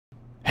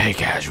Hey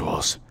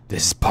casuals,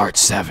 this is part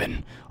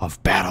 7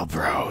 of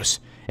Battlebros,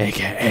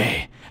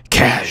 aka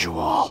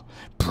Casual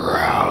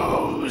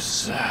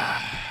Bros.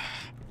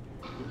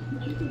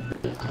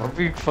 I'm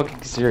being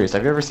fucking serious.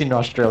 Have you ever seen an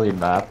Australian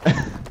map?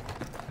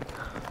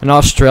 An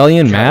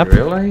Australian map?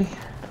 Really?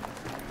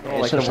 Oh,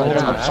 like the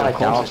world's upside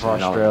down for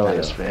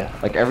Australia.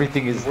 Like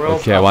everything is.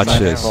 Okay, watch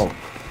this.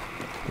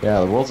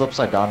 Yeah, the world's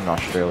upside down in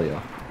Australia.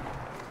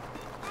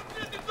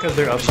 Because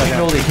they're upside You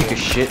down. know they take a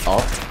shit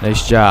up.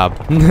 Nice job.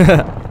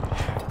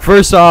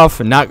 First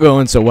off, not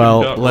going so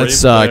well.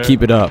 Let's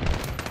keep it up.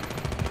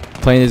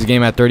 Playing this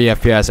game at 30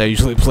 FPS. I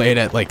usually play it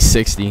at like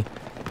 60.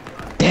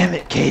 Damn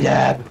it,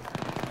 K-Dab.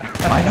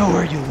 I know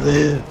where you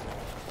live.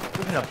 You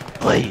live in a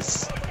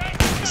place.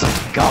 Some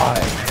guy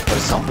or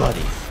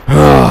somebody.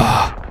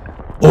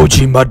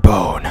 OG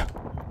Mudbone.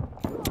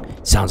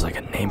 Sounds like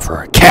a name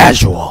for a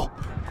casual.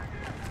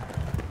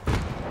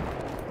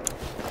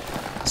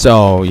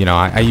 So, you know,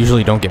 I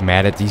usually don't get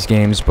mad at these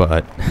games,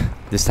 but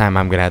this time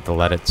I'm gonna have to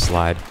let it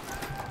slide.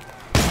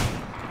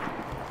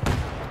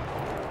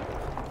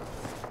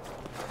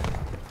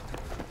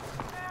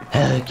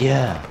 Heck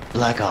yeah,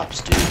 Black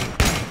Ops 2.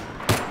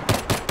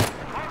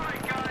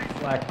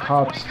 Black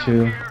Ops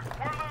 2.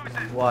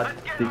 What?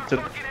 They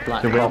took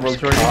Black the Ops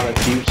railroads already? Call of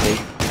Duty.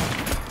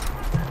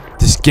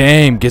 This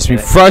game gets me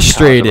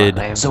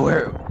frustrated. So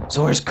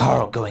where's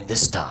Carl going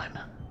this time?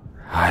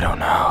 I don't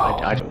know.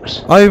 I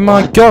don't. Oh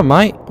my god,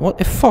 mate. What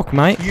the fuck,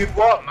 mate? You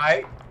what,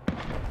 mate?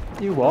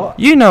 You what?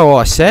 You know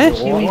what I said.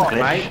 You what,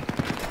 mate?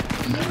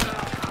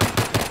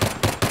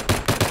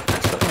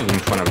 Stop making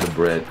fun of the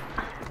bread.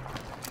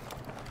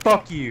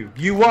 Fuck you.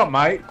 You what,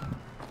 mate?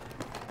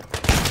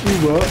 You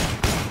what?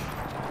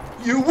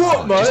 You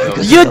what,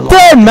 mate? You're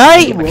dead,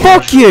 mate.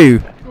 Fuck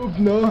you.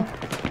 No.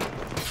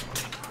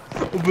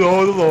 Blah,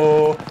 blah,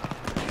 blah.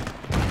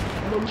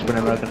 When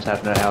Americans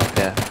have no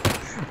healthcare.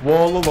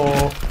 Blah, blah,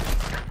 blah.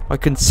 I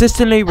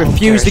consistently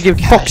refuse to give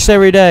fucks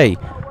every day.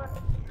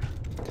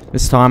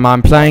 This time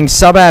I'm playing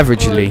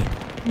sub-averagely.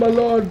 My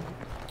lord.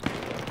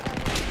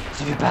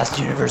 So if you passed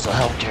universal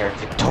healthcare in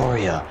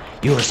Victoria,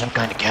 you were some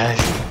kind of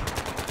casual.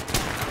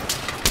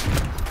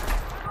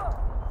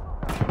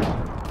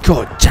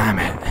 God damn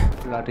it.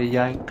 Bloody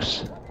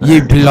Yanks.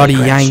 You bloody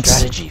Grand Yanks.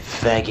 Strategy,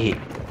 faggot.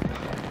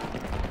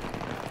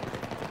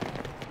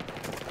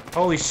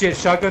 Holy shit,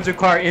 shotguns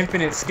require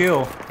infinite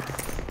skill.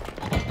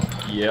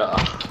 Yeah.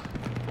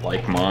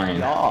 Like mine.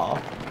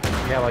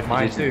 Yeah, like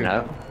mine too.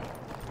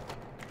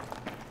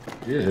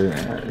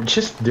 Yeah.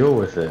 Just deal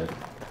with it.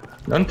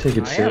 Don't take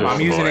it I am, seriously.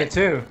 I'm using it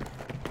too.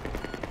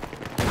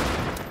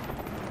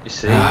 You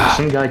see,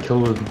 some guy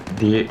killed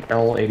the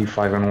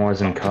L85 and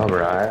was in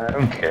cover. I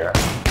don't care.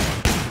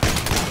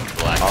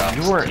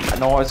 You weren't.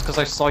 No, it's because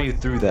I saw you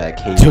through that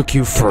cave. Took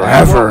you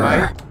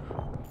forever.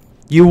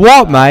 You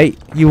what, mate?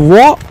 You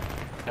what?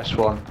 That's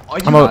one. Are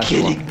you I'm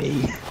kidding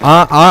me?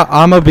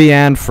 I'm a be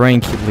Anne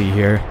Frankly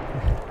here.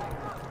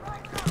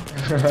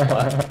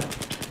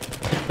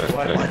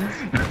 What?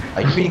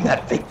 Are you reading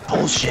that fake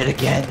bullshit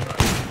again?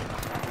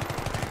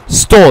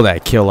 Stole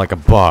that kill like a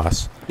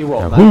boss. You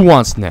what, Now, mate? who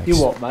wants next? You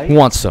what, mate? Who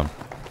wants some?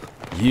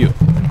 You.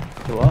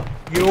 You what?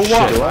 You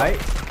what, mate?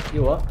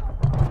 You what?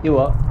 You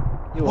what?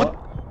 You what?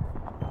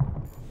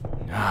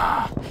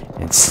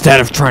 Instead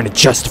of trying to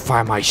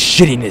justify my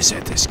shittiness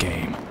at this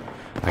game,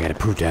 I gotta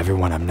prove to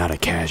everyone I'm not a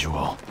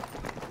casual.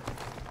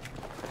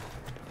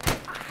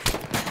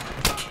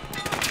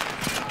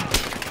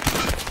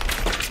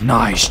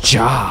 Nice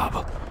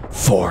job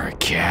for a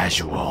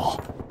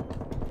casual.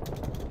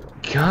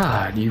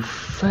 God, you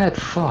fat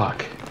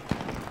fuck.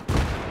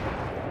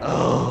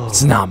 Oh.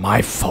 It's not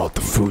my fault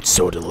the food's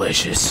so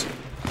delicious.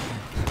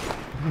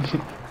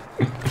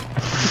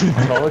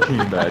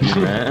 Talking about you,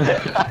 man.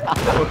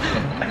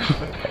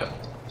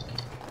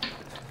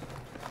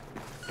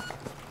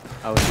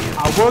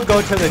 I would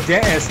go to the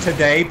dentist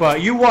today,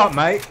 but you what,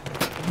 mate?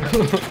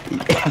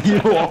 You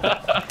what?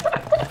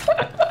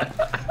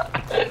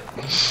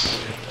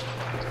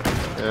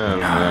 Oh,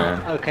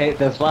 man. Okay,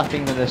 there's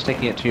laughing when they're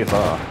sticking it too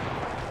far.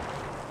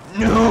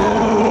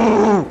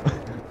 No!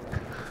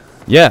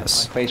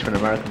 Yes. My face when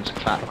Americans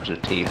clap because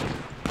of teeth.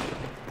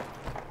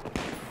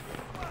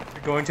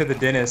 You're going to the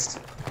dentist.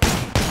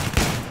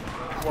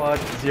 What?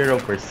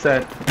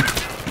 0%.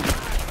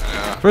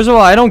 First of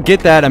all, I don't get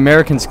that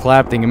Americans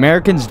clap thing.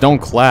 Americans don't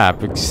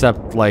clap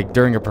except like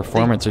during a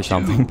performance or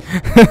something.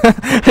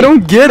 I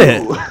don't get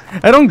it.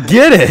 I don't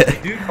get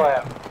it. Do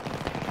clap.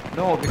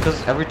 No, because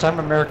every time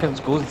Americans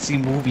go and see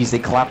movies, they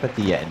clap at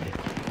the end.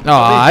 No,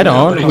 I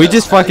don't. We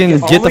just fucking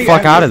get the Only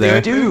fuck out of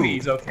at there. the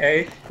movies,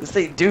 okay? Yes,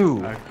 they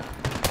do.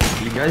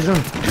 You guys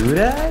don't do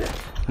that?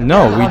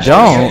 No, we They're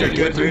don't.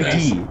 good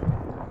movies. 3D.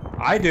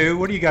 I do.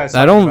 What are you guys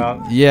I talking don't.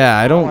 about? Yeah,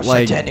 I don't watched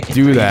like Titanic in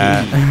do 3D.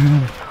 that.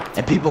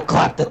 And people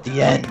clapped at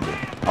the end.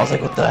 I was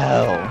like, what the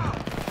hell?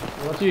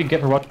 What do you get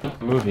for watching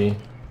the movie,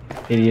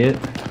 idiot?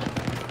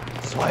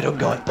 So I don't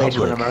go in Face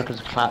when public.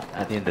 Americans clap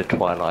at the end of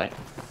Twilight.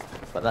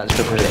 But that's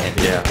because it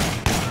ended.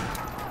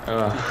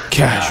 Yeah.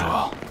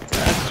 Casual.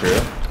 That's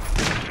true.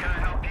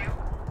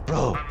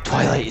 Bro,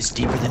 Twilight is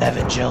deeper than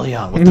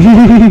Evangelion. What the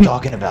fuck are you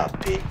talking about,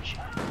 bitch?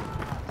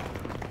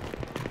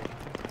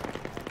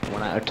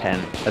 1 out of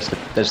 10. That's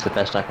the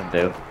best I can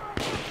do.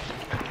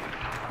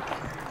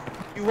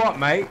 You what,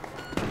 mate?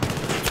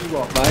 You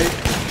what, mate?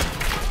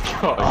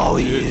 Oh,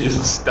 dude, you.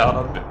 just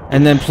stop it.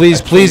 And then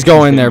please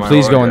go in there.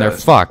 Please go in there.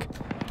 Fuck.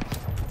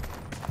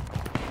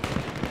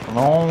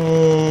 No,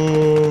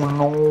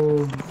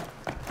 no.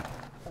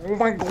 Oh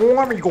my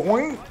god, I'm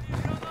going.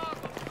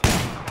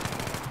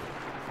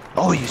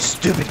 Oh, you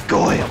stupid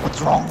goy.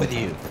 What's wrong with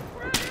you?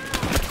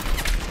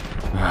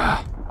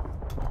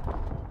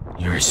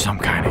 You're some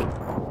kind of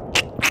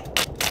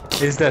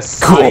Is the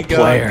cool Saiga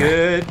player.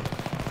 good?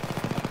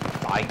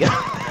 My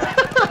god.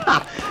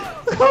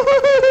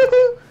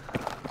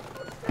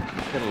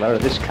 Get a load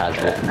of this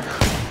casual.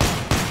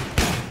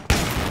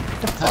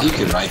 You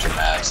can ride your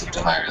maps up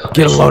to higher elevation.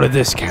 Get a load of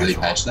this Did they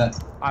casual. patch that?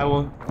 I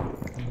will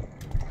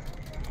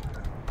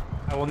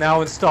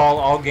now install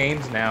all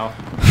games now.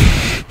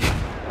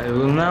 I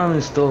will now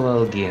install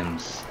all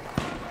games.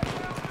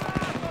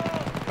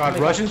 God,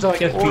 Russians are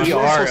like a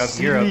PR of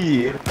Europe.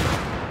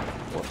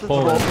 What is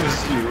Poland. wrong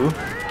with you?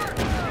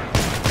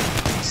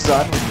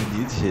 Son, when you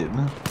need him.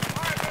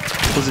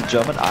 Was it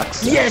German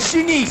accent? Yes,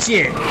 you need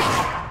shit.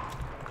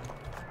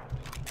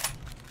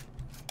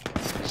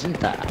 Isn't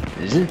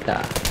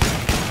that?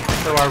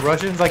 So are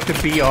Russians like the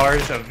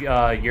BRs of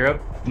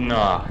Europe?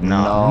 No.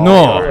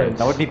 No.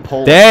 That would be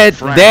Poland.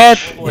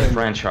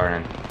 French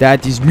aren't.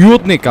 That is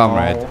mutiny,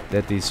 comrade.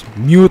 That is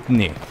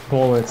mutiny.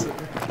 Poland.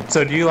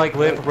 So do you like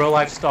live real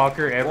life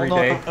stalker every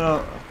day?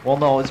 Well,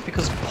 no, it's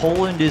because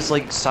Poland is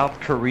like South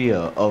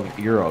Korea of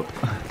Europe.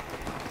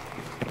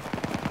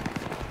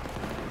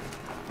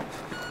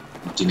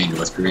 Do you mean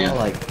North Korea? Well,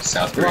 like,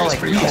 South Korea is we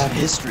pretty have awesome.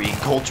 history and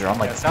culture. I'm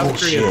like, Yeah, South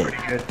Korea is bullshit.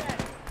 pretty good.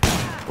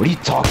 What are you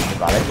talking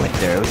about? I went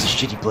there. It was a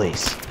shitty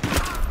place.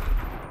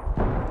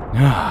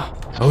 Ah,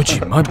 OG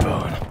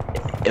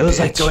Mudbone. It was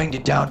like going to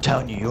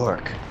downtown New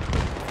York.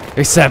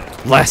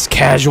 Except less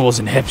casuals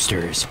and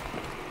hipsters.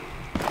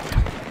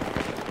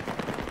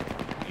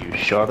 You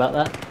sure about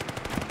that?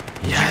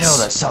 Did you know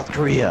that South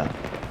Korea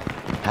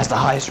has the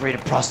highest rate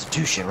of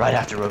prostitution right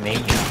after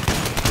Romania?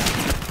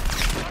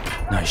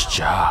 Nice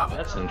job.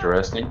 That's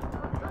interesting.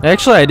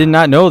 Actually, I did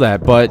not know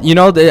that, but you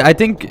know, I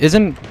think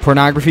isn't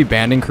pornography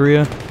banned in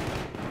Korea?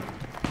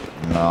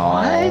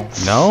 No.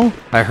 No,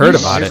 I heard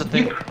about Here's it. the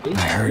thing.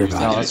 I heard about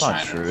No, it. that's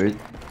not true.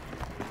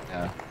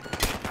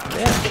 But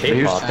here's the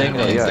K-pop thing, though.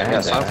 fans, Yeah, they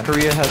have South that.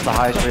 Korea has the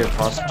highest rate of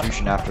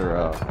prostitution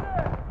after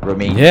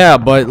Romania. Yeah,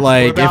 but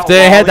like, if about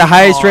they had the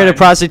highest rate of Volleyball?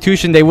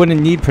 prostitution, they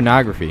wouldn't need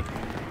pornography.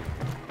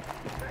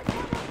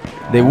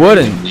 They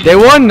wouldn't. They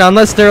wouldn't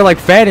unless they're like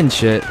fat and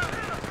shit.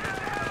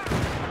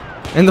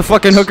 And the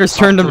fucking hookers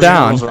turned them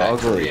down. Those are Fat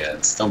ugly.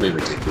 Koreans. Don't be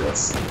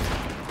ridiculous.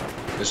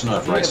 There's no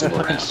enough Have rice you to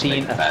ever go fucking around.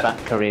 seen a fat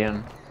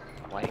Korean?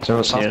 Like,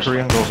 So South seriously?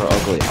 Korean girls are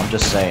ugly. I'm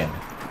just saying.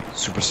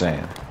 Super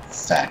Saiyan.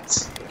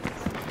 Facts.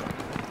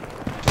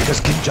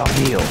 Because Kim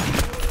Jong-il.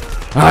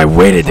 I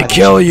waited to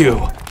kill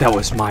you. That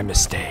was my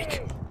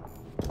mistake.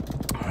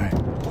 Alright.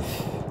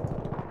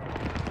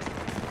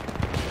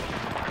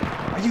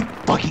 Are you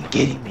fucking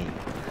kidding me?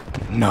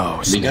 No,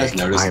 Have you guys Snake,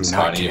 noticed I'm what's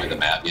not funny with the kidding.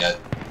 map yet?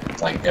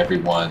 Like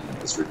everyone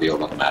is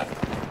revealed on the map.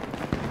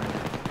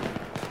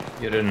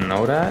 You didn't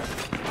know that?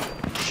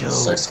 Show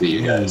Sucks to be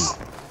you guys.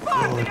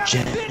 your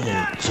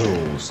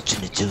genitals,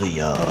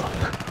 genitalia.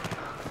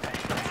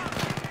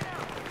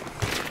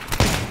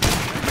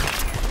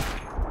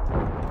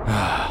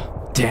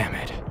 Damn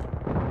it.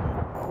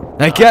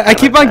 I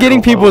keep on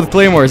getting people with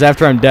claymores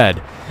after I'm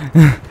dead.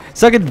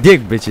 Suck a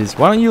dick, bitches.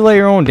 Why don't you lay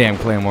your own damn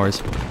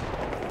claymores?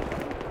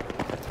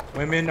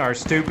 Women are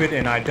stupid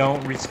and I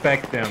don't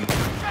respect them.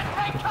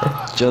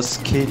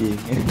 Just kidding.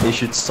 They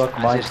should suck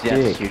my This is the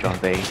dick. attitude on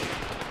B.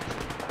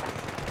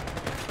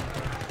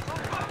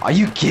 Are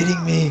you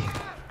kidding me?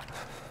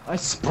 I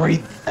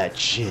sprayed that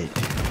shit.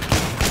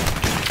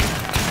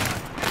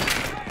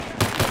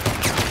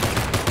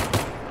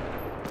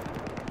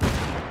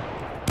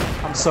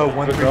 I'm so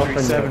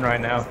 1337 right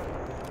now.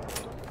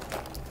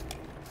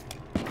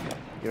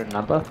 Your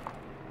number?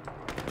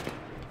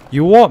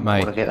 You what, I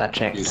mate? want to get that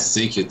checked. You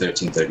think you're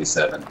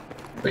 1337,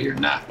 but you're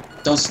not.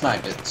 Don't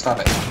snipe it. Stop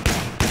it.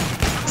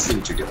 See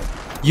what you're doing.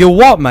 You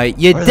what, mate?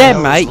 You're Where the dead,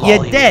 hell mate. is You're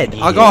Hollywood dead. I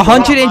here? got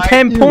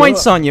 110 You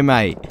points what? on you,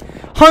 mate.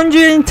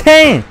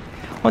 110.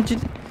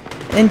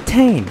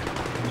 110.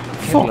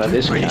 Fuck.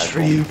 This British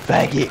for you,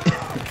 faggot.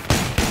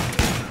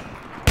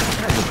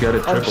 Just got a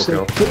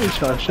triple kill.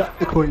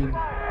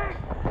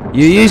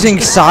 You using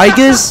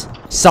Saigas?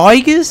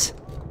 Saigas?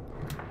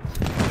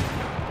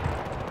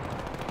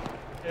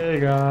 Hey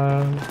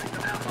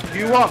guys.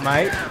 You what,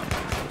 mate?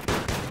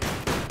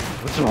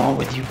 What's wrong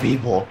with you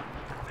people?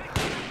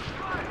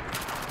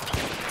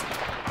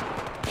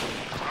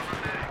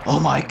 Oh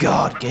my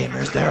god,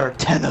 gamers, there are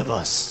 10 of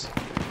us.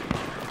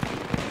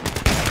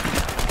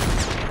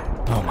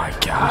 Oh my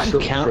god. So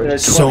Count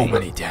there's So 20.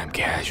 many damn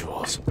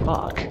casuals.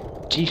 Fuck.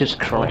 Jesus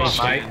Come on,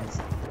 Christ. mate.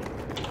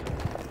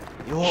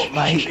 You what,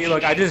 mate? See,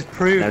 look, I just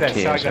proved No that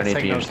tears, shotgun only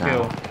take no views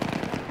now. skill.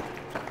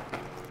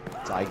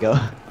 I go.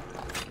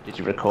 Did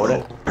you record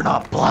it? We're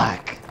not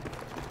black.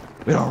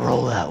 We don't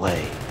roll that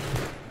way.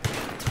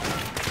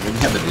 Maybe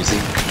have an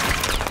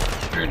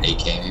Uzi? Or an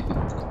AK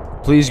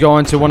maybe? Please go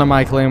into one of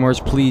my claymores,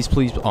 please,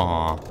 please.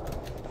 Aw.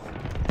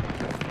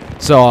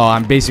 So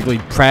I'm basically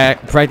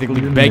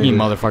practically begging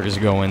motherfuckers to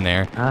go in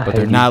there, but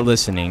they're not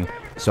listening.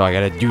 So I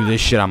gotta do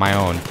this shit on my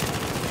own.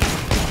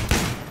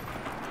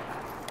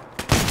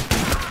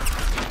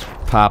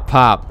 Pop,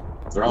 pop.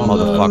 They're on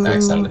the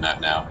back side of the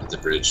map now, at the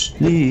bridge.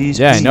 Please,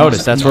 Yeah, I please,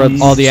 noticed. That's where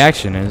please. all the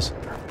action is.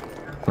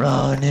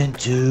 Run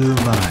into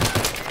my.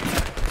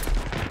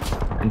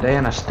 And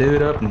then I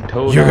stood up and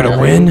told You're gonna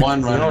win?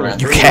 One run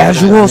around. You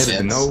casuals?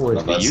 No,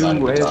 it's the USA.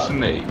 I'm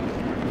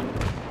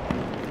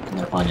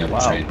gonna find you on the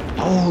train.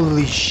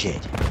 Holy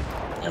shit.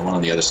 And one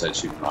on the other side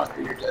shooting rock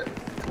or you're dead.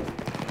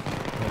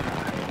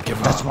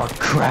 That's more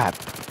crap.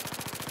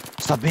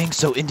 Stop being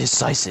so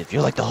indecisive.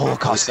 You're like the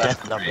Holocaust Stop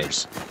death the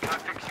numbers.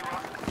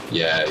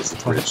 Yeah, it's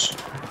the bridge.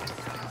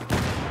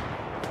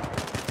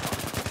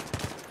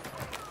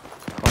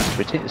 Christ,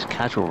 we take this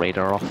casual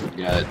radar off.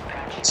 We got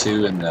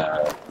 2 in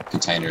the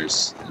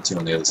containers and 2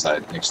 on the other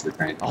side next to the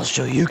crane. I'll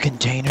show you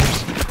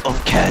containers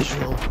of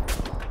casual.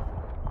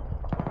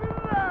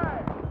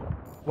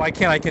 Why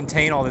can't I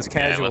contain all this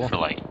Yeah, I casual? went for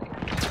like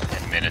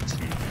 10 minutes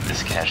and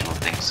this casual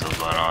thing's still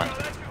going on.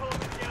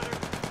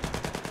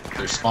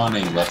 They're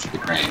spawning left of the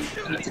crane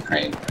and at the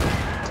crane.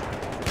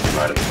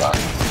 Right at the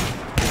bottom.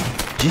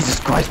 Jesus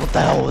Christ, what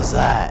the hell was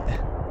that?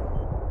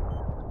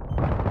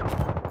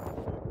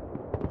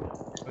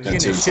 I'm Got getting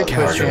 2 a shit inside the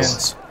pushed in.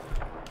 cargoes.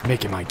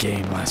 Making my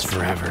game last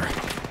forever.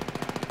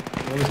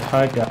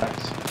 Hi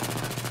guys.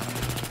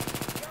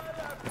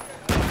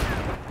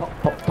 Pop,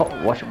 pop, pop.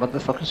 Watch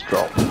motherfuckers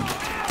drop.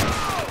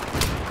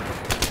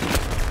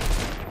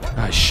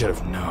 I should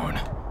have known.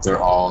 They're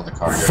all in the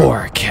cargo.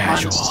 4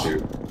 casual. -2.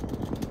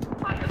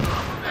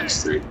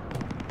 -3.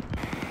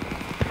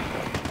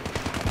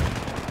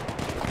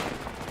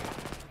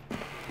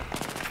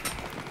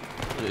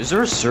 Is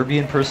there a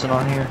Serbian person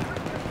on here?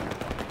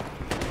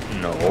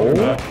 No.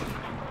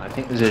 I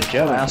think there's a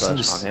German I person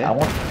on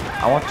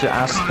here. want to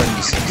ask them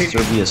to sing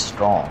Serbia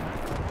Strong.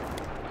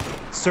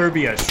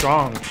 Serbia,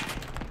 strong.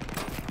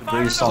 The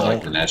British It's song.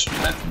 like the national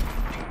anthem.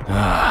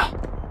 Ah,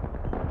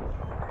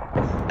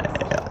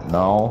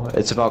 No,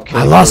 it's about I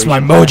killing lost my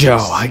Croatian mojo.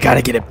 fighters. I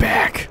gotta get it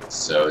back.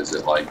 So is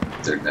it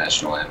like their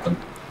national anthem?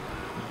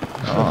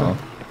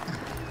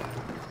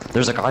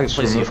 There's a guy who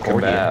plays the Remove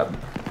accordion. kebab.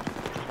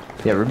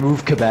 Yeah,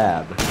 remove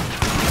kebab.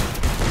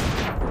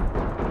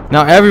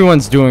 Now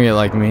everyone's doing it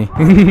like me.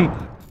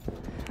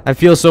 I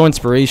feel so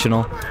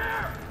inspirational.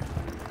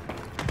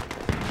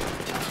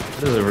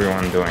 What is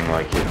everyone doing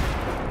like you?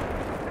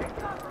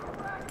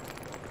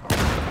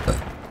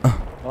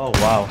 Oh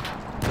wow.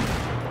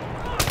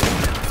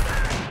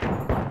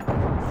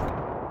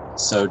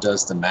 So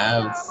does the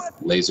MAV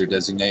laser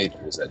designate,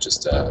 or is that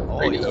just a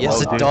regular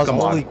Yes, loadout? it does. come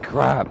on. Holy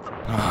crap.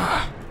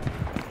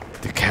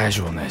 The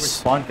casualness.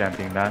 Spawn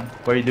camping, man.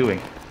 What are you doing?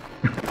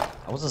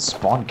 I wasn't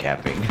spawn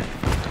camping.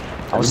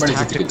 I was Everybody hit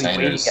the tactically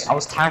waiting. containers. I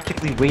was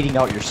tactically waiting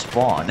out your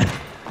spawn.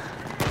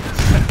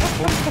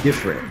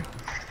 Different.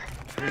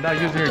 You're not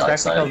using your Dark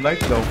tactical side. knife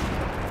though.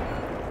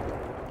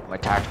 My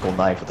tactical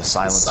knife with a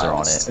silencer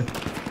on Silenced. it.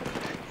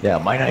 Yeah,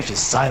 my knife is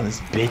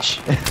silenced, bitch.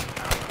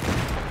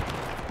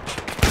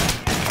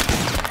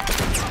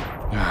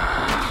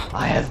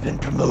 I have been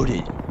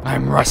promoted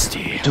I'm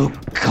rusty. to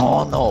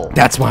colonel.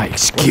 That's my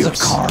excuse.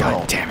 What's a carnal?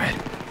 God damn it.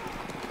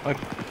 Like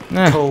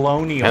Eh,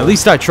 colonial. at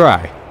least I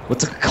try.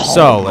 What's a colonel?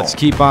 So let's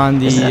keep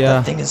on Isn't that the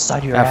that thing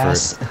inside your effort.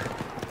 ass?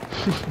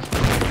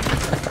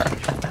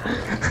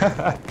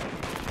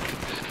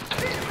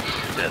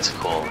 That's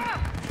cool.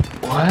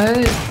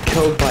 What?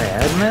 Killed by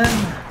admin?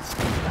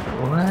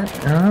 What?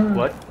 Huh?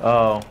 What?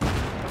 Oh.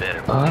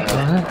 Better.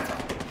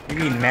 What? You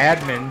mean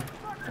madman?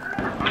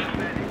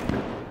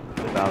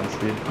 Balance,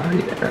 dude.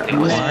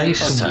 Why are you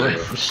so Sorry.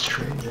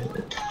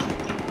 frustrated?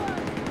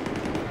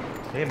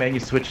 Hey man, you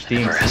switch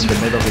teams in the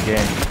middle of the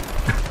game.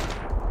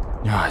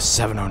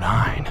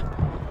 709.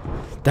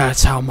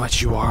 That's how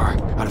much you are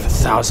out of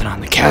 1,000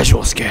 on the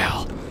casual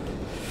scale.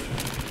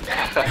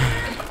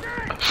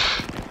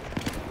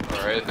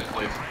 Alright, then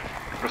leave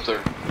for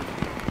third.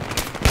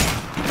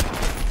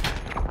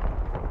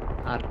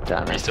 God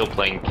damn Are you it. still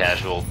playing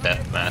casual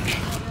deathmatch?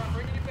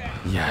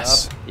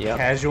 Yes. Yep.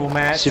 Casual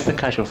match. Super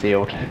casual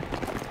field.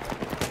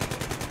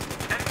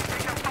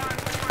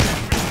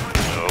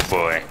 Oh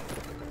boy.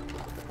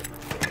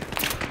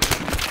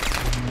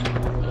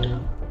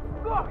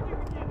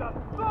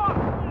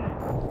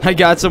 I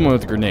got someone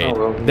with a grenade.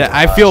 Oh, well, That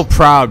I feel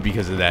proud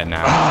because of that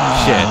now.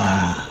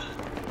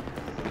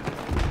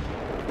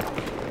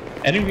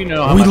 Any of you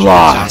know how Shit. We much your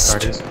lost.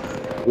 sound card is?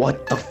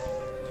 What the?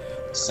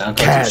 Sound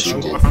cards are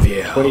Casual shooting.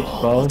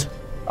 field.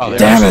 Oh, they're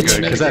Damn actually it.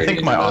 good, because I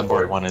think my Yeah.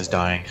 onboard one is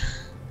dying.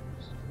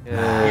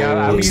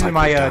 Yeah, I'm Looks using like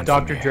my we're done for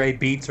Dr. me. Dre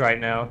beats right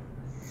now.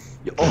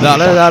 Da da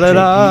da da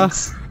da.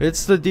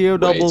 It's the DO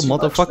double too much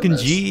motherfucking for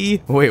this.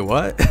 G. Wait,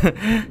 what?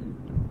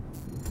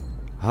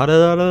 Ha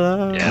da da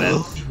da.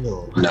 Yeah,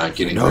 Not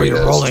getting No, you're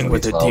Doritos rolling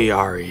with the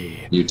 2012.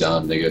 DRE. You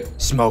dumb nigga.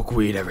 Smoke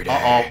weed every day.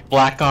 Uh-oh,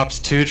 Black Ops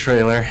 2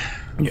 trailer.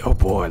 Oh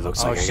boy,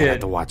 looks like I shit. have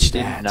to watch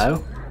that.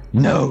 No?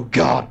 No,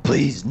 God,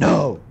 please,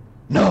 no!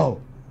 No!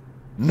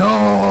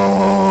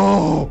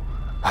 No!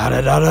 Ha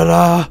da da da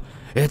da.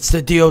 It's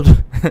the deal.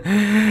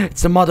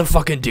 It's the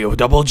motherfucking deal.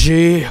 Double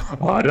G.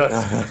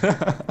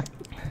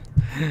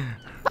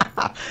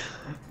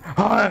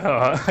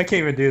 I can't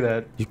even do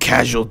that. You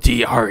casual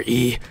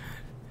DRE.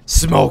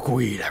 Smoke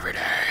weed every day.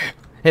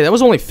 Hey, that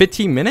was only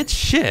 15 minutes?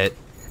 Shit.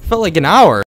 Felt like an hour.